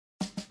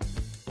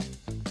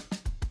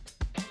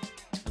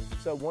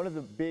So one of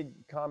the big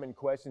common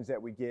questions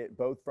that we get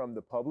both from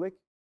the public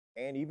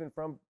and even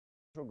from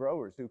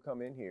growers who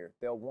come in here,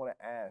 they'll want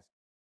to ask,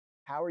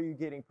 how are you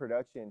getting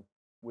production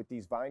with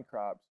these vine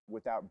crops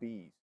without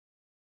bees?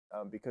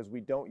 Because we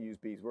don't use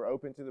bees. We're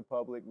open to the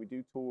public. We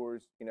do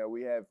tours. You know,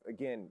 we have,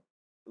 again,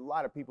 a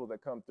lot of people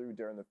that come through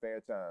during the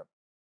fair time.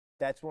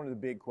 That's one of the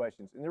big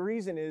questions. And the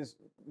reason is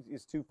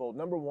twofold.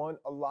 Number one,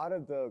 a lot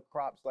of the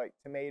crops like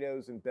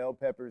tomatoes and bell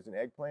peppers and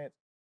eggplants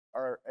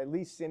are at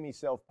least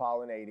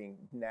semi-self-pollinating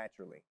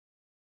naturally.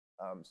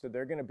 So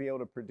they're going to be able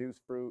to produce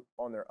fruit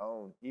on their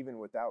own, even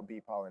without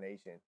bee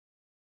pollination.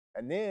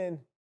 And then,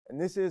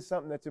 and this is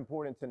something that's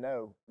important to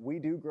know, we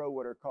do grow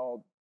what are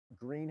called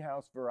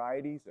greenhouse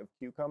varieties of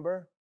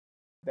cucumber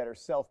that are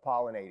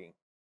self-pollinating.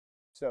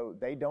 So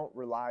they don't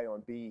rely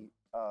on bees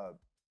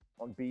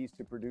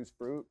to produce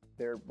fruit.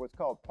 They're what's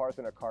called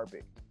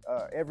parthenocarpic.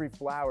 Every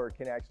flower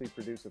can actually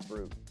produce a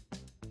fruit.